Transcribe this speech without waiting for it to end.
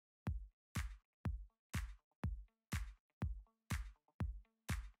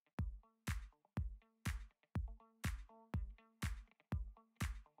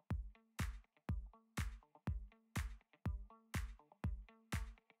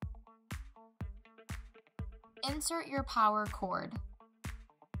Insert your power cord.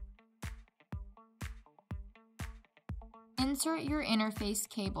 Insert your interface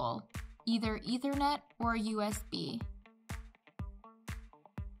cable, either Ethernet or USB.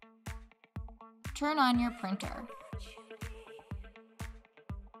 Turn on your printer.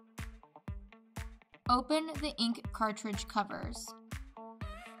 Open the ink cartridge covers.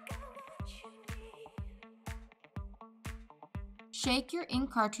 Shake your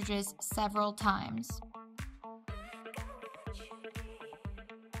ink cartridges several times.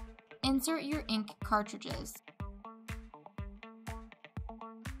 Insert your ink cartridges.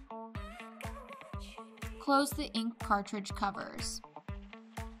 Close the ink cartridge covers.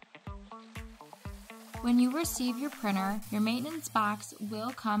 When you receive your printer, your maintenance box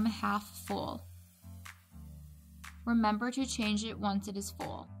will come half full. Remember to change it once it is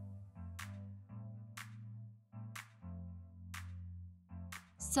full.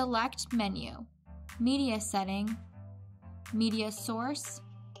 Select Menu, Media Setting, Media Source,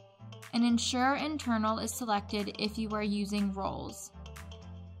 and ensure Internal is selected if you are using rolls.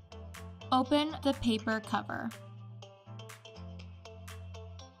 Open the paper cover.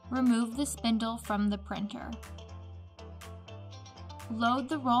 Remove the spindle from the printer. Load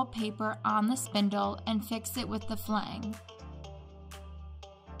the roll paper on the spindle and fix it with the flang.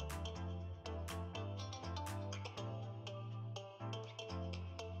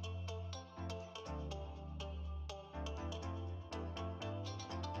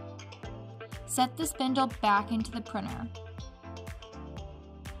 Set the spindle back into the printer.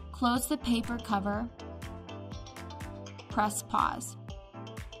 Close the paper cover. Press pause.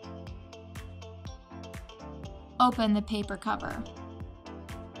 Open the paper cover.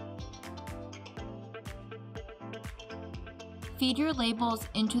 Feed your labels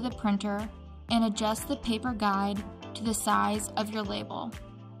into the printer and adjust the paper guide to the size of your label.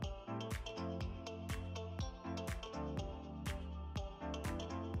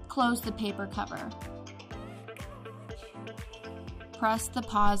 Close the paper cover. Press the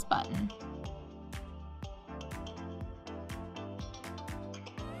pause button.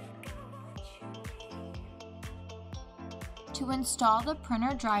 To install the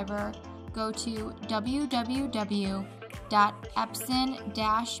printer driver, go to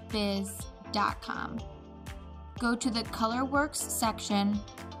www.epson-biz.com. Go to the ColorWorks section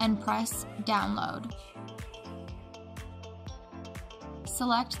and press Download.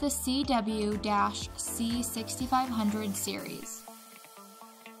 Select the CW-C6500 series.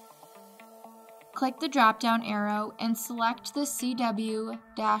 Click the drop-down arrow and select the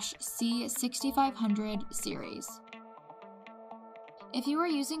CW-C6500 series. If you are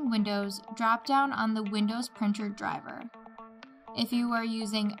using Windows, drop down on the Windows printer driver. If you are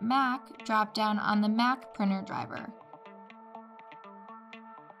using Mac, drop down on the Mac printer driver.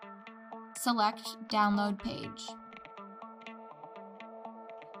 Select Download page.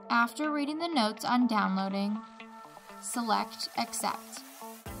 After reading the notes on downloading, select Accept.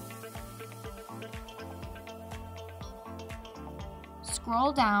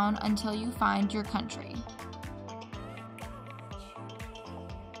 Scroll down until you find your country.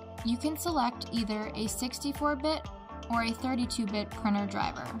 You can select either a 64-bit or a 32-bit printer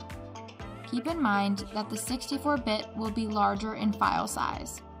driver. Keep in mind that the 64-bit will be larger in file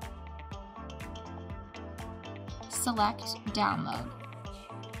size. Select Download.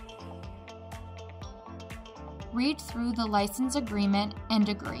 Read through the license agreement and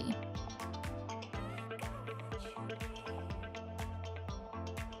agree.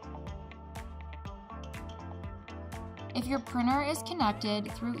 If your printer is connected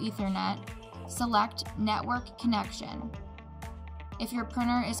through Ethernet, select Network Connection. If your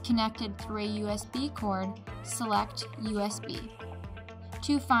printer is connected through a USB cord, select USB.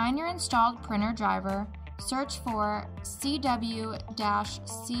 To find your installed printer driver, search for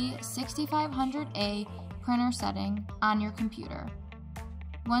CW-C6500A printer setting on your computer.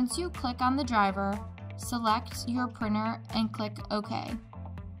 Once you click on the driver, select your printer and click OK.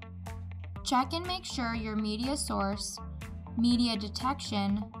 Check and make sure your media source, media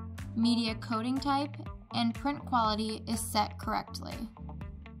detection, media coding type, and print quality is set correctly.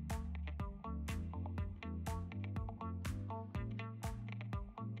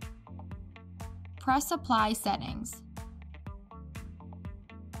 Press Apply Settings.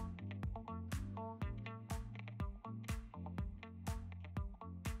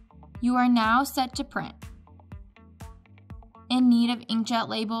 You are now set to print. In need of inkjet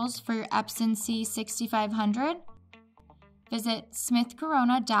labels for your Epson C6500? Visit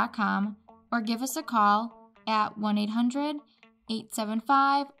smithcorona.com or give us a call at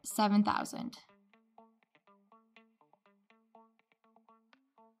 1-800-875-7000.